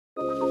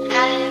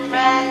I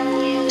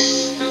brought you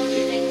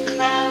something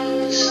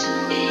close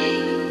to me.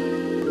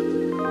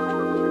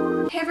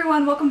 Hey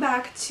everyone, welcome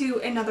back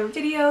to another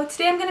video.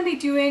 Today I'm going to be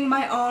doing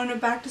my own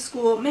back to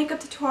school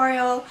makeup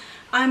tutorial.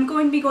 I'm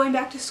going to be going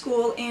back to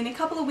school in a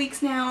couple of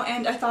weeks now,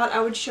 and I thought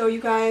I would show you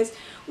guys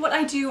what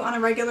I do on a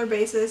regular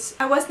basis.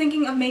 I was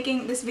thinking of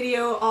making this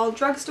video all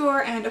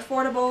drugstore and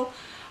affordable,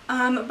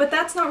 but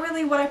that's not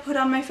really what I put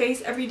on my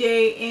face every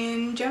day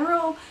in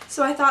general,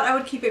 so I thought I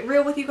would keep it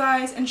real with you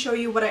guys and show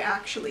you what I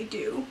actually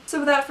do. So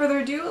without further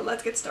ado,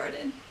 let's get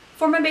started.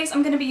 For my base,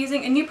 I'm going to be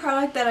using a new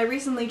product that I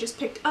recently just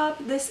picked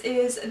up. This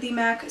is the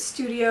MAC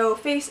Studio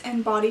Face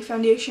and Body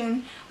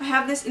Foundation. I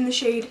have this in the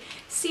shade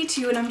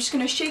C2, and I'm just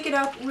going to shake it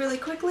up really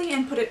quickly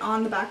and put it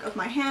on the back of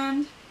my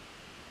hand.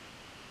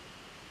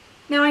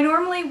 Now, I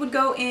normally would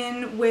go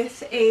in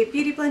with a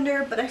beauty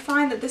blender, but I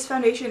find that this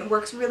foundation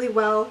works really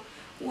well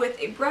with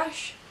a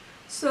brush,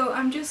 so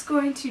I'm just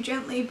going to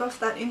gently buff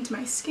that into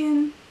my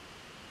skin.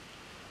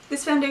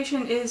 This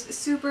foundation is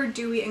super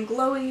dewy and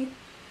glowy,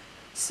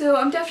 so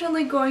I'm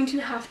definitely going to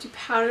have to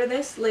powder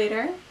this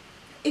later.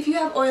 If you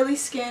have oily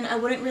skin, I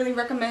wouldn't really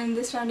recommend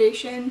this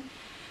foundation,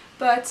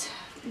 but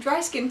dry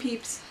skin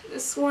peeps,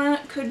 this one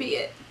could be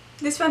it.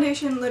 This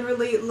foundation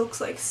literally looks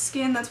like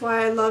skin, that's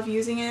why I love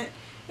using it.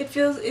 It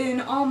fills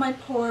in all my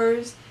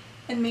pores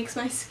and makes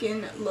my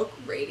skin look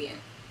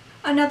radiant.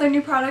 Another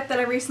new product that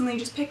I recently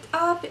just picked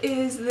up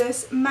is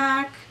this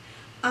MAC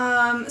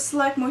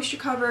Select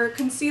Moisturecover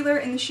Concealer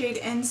in the shade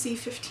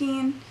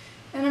NC15.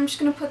 And I'm just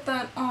going to put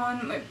that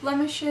on my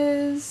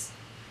blemishes.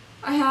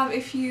 I have a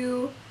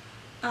few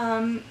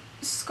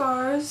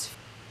scars.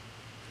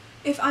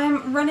 If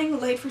I'm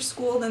running late for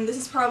school, then this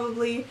is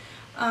probably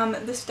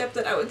the step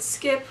that I would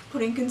skip,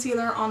 putting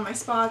concealer on my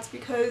spots,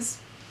 because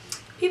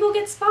people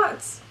get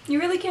spots. You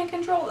really can't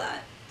control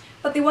that.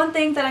 But the one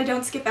thing that I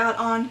don't skip out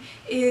on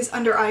is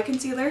under eye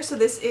concealer. So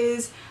this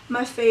is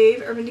my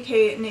fave Urban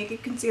Decay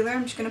Naked Concealer.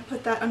 I'm just going to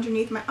put that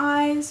underneath my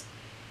eyes.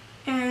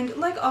 And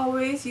like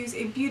always, use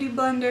a beauty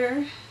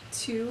blender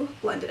to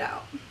blend it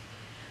out.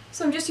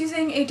 So I'm just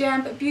using a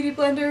damp beauty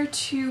blender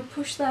to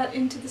push that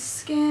into the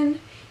skin.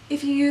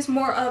 If you use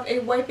more of a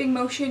wiping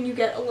motion, you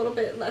get a little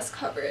bit less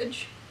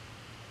coverage.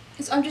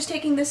 So I'm just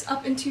taking this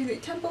up into the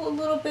temple a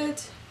little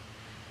bit,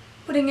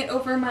 putting it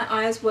over my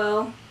eye as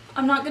well.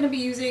 I'm not going to be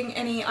using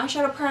any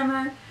eyeshadow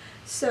primer,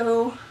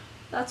 so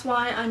that's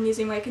why I'm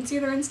using my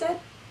concealer instead.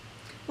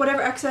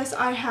 Whatever excess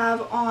I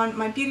have on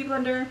my beauty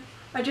blender,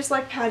 I just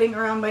like patting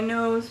around my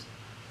nose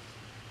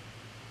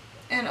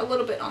and a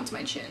little bit onto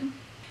my chin.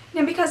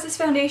 Now, because this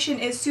foundation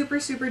is super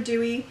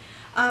dewy,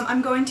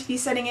 I'm going to be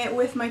setting it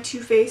with my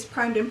Too Faced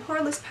Primed and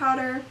Poreless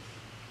powder.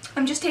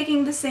 I'm just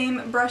taking the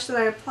same brush that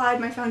I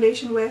applied my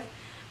foundation with,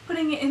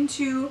 putting it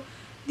into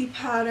the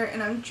powder,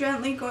 and I'm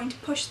gently going to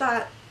push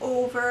that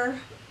over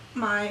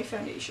my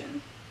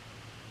foundation.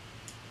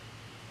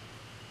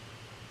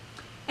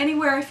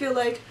 Anywhere I feel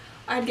like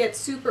I'd get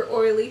super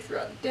oily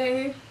throughout the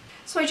day.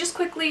 So I just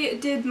quickly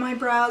did my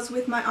brows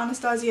with my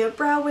Anastasia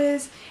Brow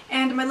Wiz,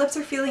 and my lips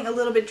are feeling a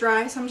little bit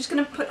dry, so I'm just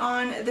going to put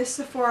on this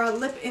Sephora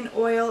Lip in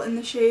Oil in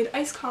the shade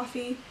Iced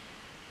Coffee,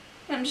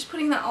 and I'm just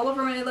putting that all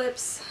over my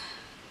lips.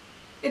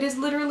 It is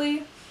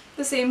literally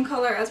the same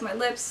color as my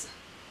lips,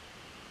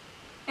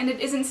 and it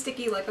isn't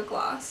sticky like a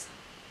gloss.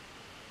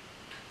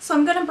 So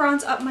I'm going to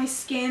bronze up my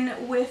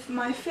skin with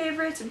my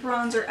favorite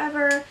bronzer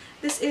ever.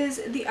 This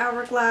is the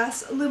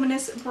Hourglass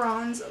Luminous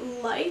Bronze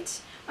Light.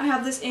 I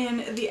have this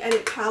in the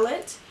Edit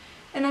palette,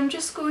 and I'm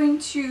just going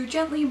to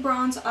gently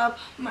bronze up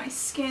my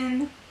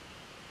skin.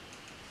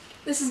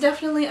 This is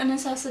definitely a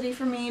necessity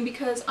for me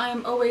because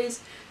I'm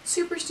always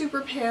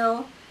super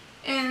pale,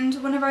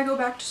 and whenever I go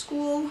back to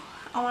school,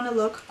 I want to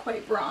look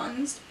quite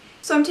bronzed.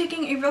 So I'm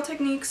taking a Real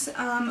Techniques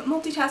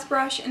multitask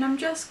brush, and I'm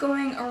just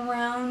going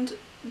around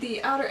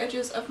the outer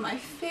edges of my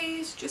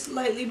face, just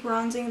lightly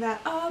bronzing that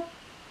up,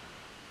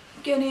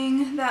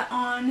 getting that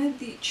on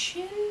the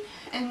chin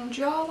and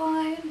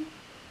jawline.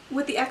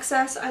 With the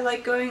excess, I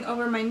like going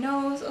over my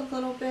nose a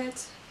little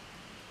bit.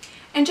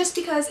 And just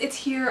because it's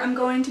here, I'm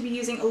going to be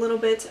using a little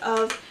bit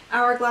of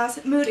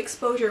Hourglass Mood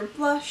Exposure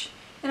Blush,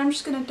 and I'm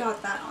just going to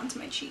dot that onto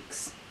my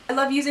cheeks. I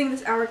love using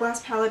this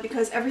Hourglass palette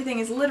because everything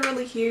is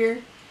literally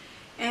here,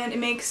 and it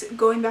makes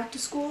going back to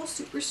school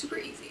super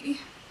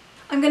easy.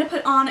 I'm going to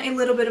put on a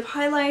little bit of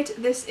highlight.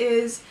 This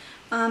is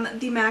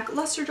the MAC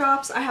Luster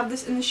Drops. I have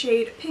this in the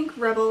shade Pink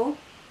Rebel,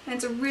 and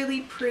it's a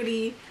really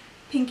pretty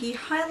pinky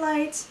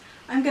highlight.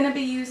 I'm going to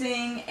be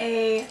using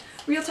a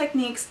Real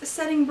Techniques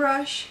setting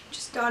brush,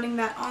 just dotting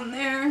that on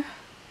there,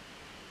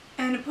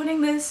 and putting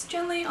this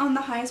gently on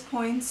the highest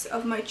points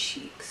of my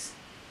cheeks.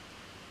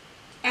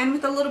 And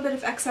with a little bit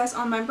of excess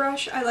on my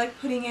brush, I like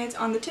putting it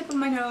on the tip of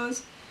my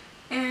nose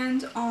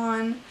and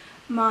on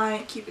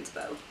my Cupid's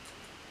bow.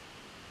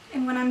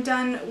 And when I'm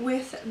done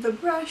with the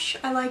brush,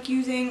 I like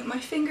using my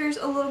fingers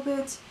a little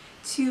bit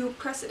to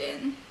press it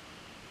in.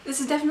 This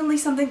is definitely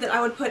something that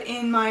I would put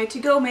in my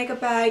to-go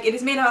makeup bag. It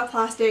is made out of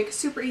plastic,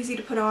 super easy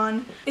to put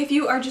on. If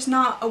you are just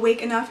not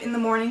awake enough in the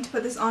morning to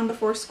put this on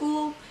before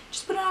school,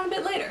 just put it on a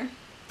bit later.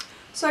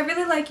 So I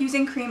really like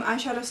using cream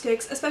eyeshadow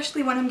sticks,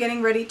 especially when I'm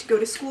getting ready to go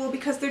to school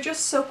because they're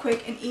just so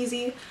quick and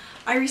easy.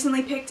 I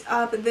recently picked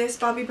up this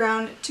Bobbi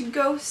Brown To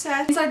Go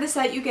set. Inside the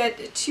set you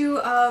get 2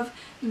 of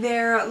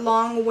their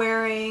long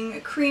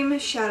wearing cream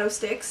shadow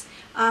sticks.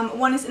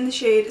 One is in the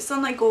shade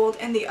Sunlight Gold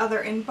and the other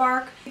in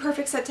Bark.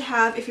 Perfect set to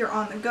have if you're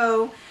on the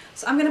go.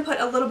 So I'm going to put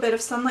a little bit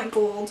of Sunlight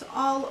Gold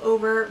all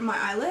over my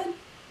eyelid. I'm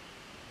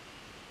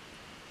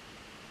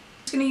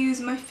just going to use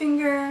my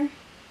finger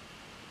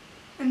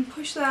and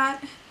push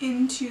that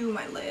into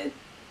my lid.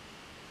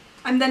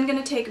 I'm then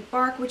going to take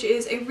Bark, which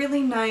is a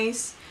really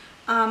nice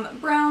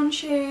brown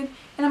shade,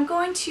 and I'm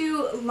going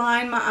to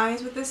line my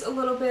eyes with this a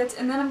little bit,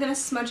 and then I'm going to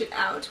smudge it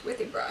out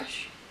with a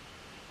brush.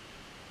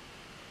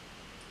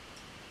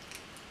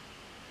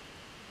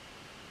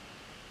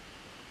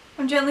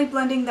 I'm gently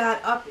blending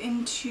that up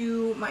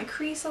into my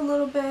crease a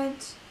little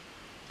bit.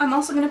 I'm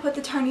also going to put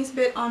the tiniest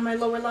bit on my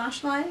lower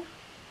lash line,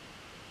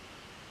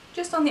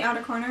 just on the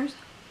outer corners.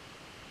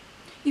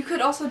 You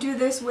could also do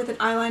this with an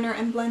eyeliner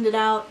and blend it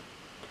out.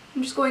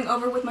 I'm just going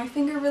over with my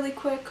finger really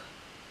quick.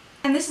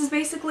 And this is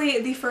basically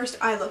the first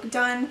eye look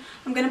done.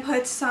 I'm going to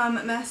put some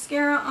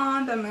mascara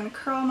on, but I'm going to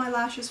curl my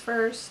lashes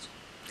first.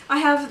 I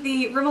have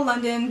the Rimmel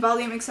London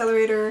Volume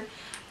Accelerator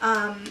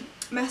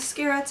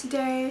mascara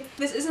today.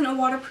 This isn't a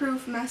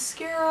waterproof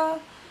mascara,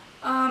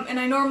 and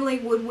I normally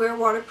would wear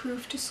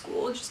waterproof to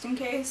school just in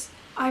case.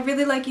 I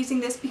really like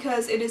using this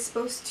because it is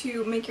supposed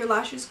to make your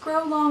lashes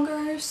grow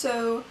longer,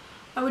 so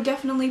I would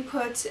definitely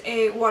put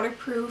a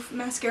waterproof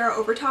mascara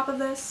over top of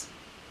this.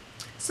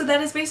 So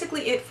that is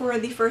basically it for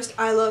the first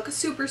eye look.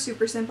 Super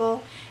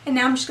simple. And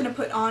now I'm just going to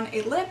put on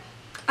a lip.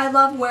 I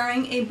love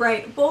wearing a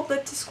bright, bold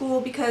lip to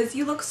school because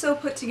you look so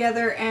put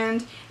together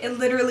and it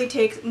literally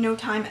takes no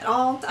time at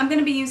all. I'm going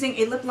to be using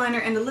a lip liner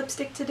and a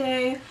lipstick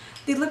today.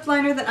 The lip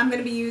liner that I'm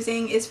going to be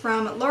using is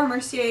from Laura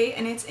Mercier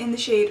and it's in the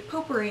shade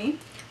Potpourri.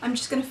 I'm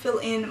just going to fill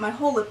in my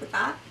whole lip with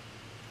that.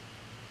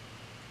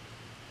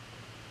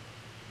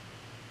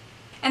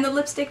 And the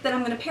lipstick that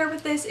I'm going to pair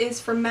with this is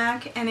from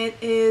MAC, and it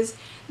is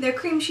their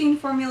Cream Sheen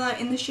formula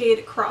in the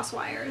shade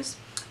Crosswires.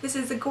 This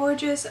is a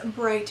gorgeous,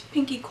 bright,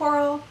 pinky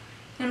coral,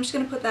 and I'm just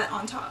going to put that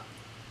on top.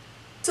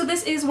 So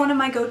this is one of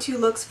my go-to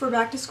looks for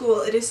back to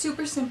school. It is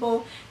super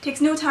simple, takes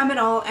no time at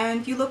all,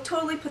 and you look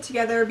totally put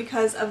together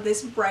because of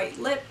this bright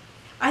lip.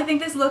 I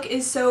think this look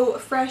is so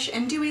fresh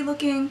and dewy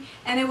looking,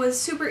 and it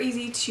was super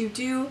easy to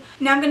do.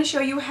 Now I'm going to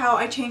show you how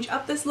I change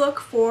up this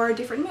look for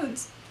different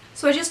moods.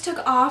 So I just took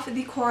off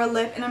the coral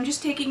lip and I'm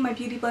just taking my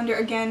beauty blender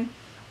again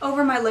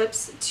over my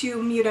lips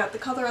to mute out the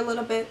color a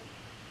little bit.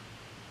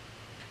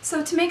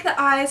 So to make the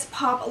eyes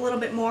pop a little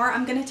bit more,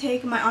 I'm going to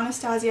take my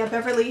Anastasia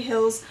Beverly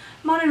Hills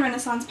Modern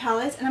Renaissance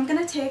palette and I'm going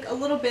to take a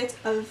little bit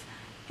of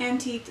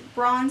antique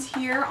bronze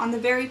here on the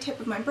very tip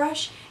of my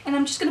brush, and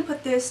I'm just going to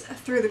put this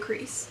through the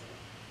crease.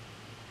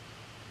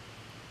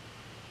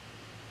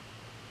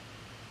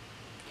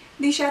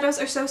 These shadows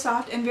are so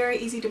soft and very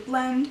easy to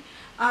blend.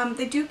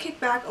 They do kick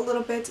back a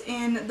little bit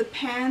in the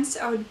pan, so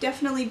I would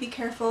definitely be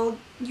careful.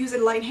 Use a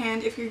light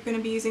hand if you're going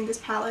to be using this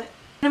palette.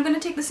 And I'm going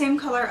to take the same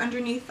color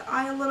underneath the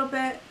eye a little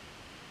bit.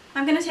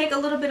 I'm going to take a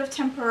little bit of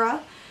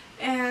tempera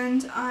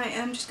and I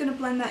am just going to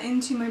blend that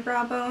into my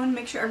brow bone,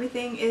 make sure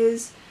everything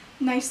is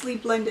nicely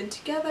blended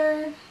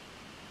together.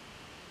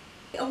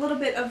 A little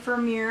bit of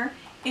Vermeer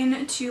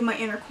into my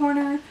inner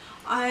corner.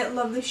 I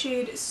love the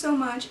shade so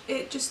much.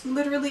 It just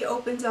literally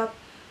opens up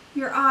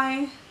your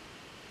eye.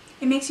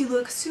 It makes you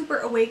look super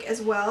awake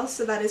as well,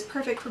 so that is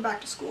perfect for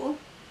back to school.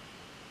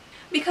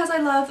 Because I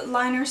love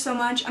liner so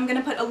much, I'm going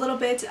to put a little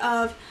bit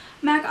of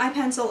MAC eye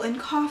pencil in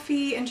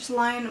Coffee and just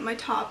line my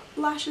top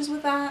lashes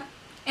with that.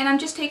 And I'm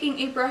just taking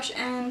a brush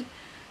and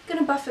going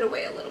to buff it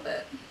away a little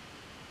bit.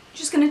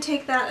 Just going to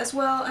take that as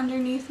well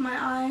underneath my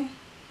eye.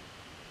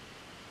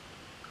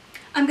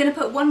 I'm going to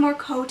put one more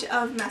coat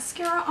of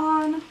mascara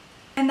on.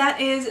 And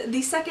that is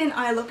the second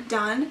eye look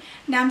done.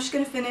 Now I'm just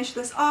going to finish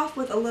this off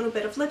with a little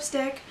bit of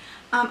lipstick.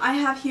 I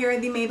have here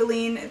the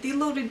Maybelline The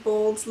Loaded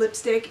Bolds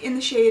lipstick in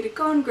the shade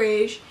Gone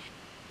Greige.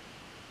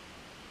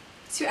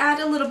 To add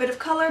a little bit of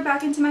color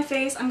back into my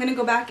face, I'm going to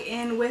go back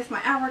in with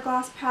my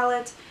Hourglass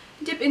palette,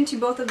 dip into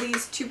both of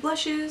these 2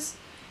 blushes,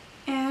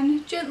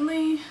 and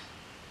gently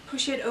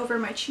push it over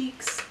my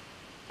cheeks.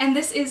 And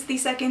this is the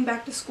second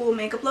back to school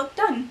makeup look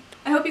done.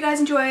 I hope you guys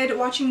enjoyed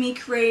watching me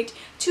create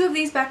 2 of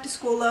these back to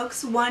school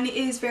looks. One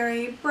is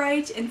very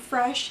bright and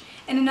fresh,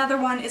 and another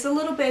one is a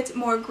little bit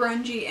more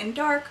grungy and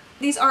dark.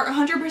 These are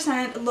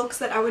 100% looks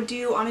that I would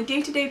do on a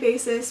day-to-day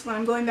basis when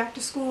I'm going back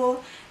to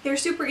school. They're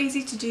super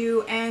easy to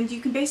do and you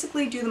can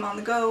basically do them on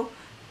the go.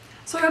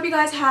 So I hope you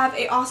guys have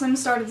an awesome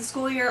start of the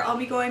school year. I'll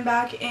be going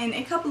back in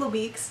a couple of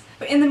weeks.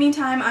 But in the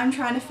meantime, I'm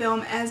trying to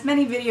film as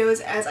many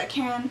videos as I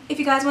can. If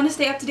you guys want to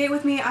stay up to date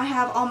with me, I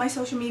have all my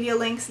social media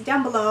links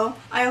down below.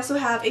 I also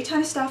have a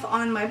ton of stuff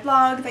on my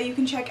blog that you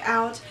can check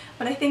out.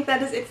 But I think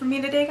that is it for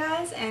me today,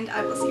 guys, and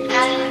I will see you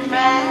next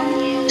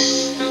time.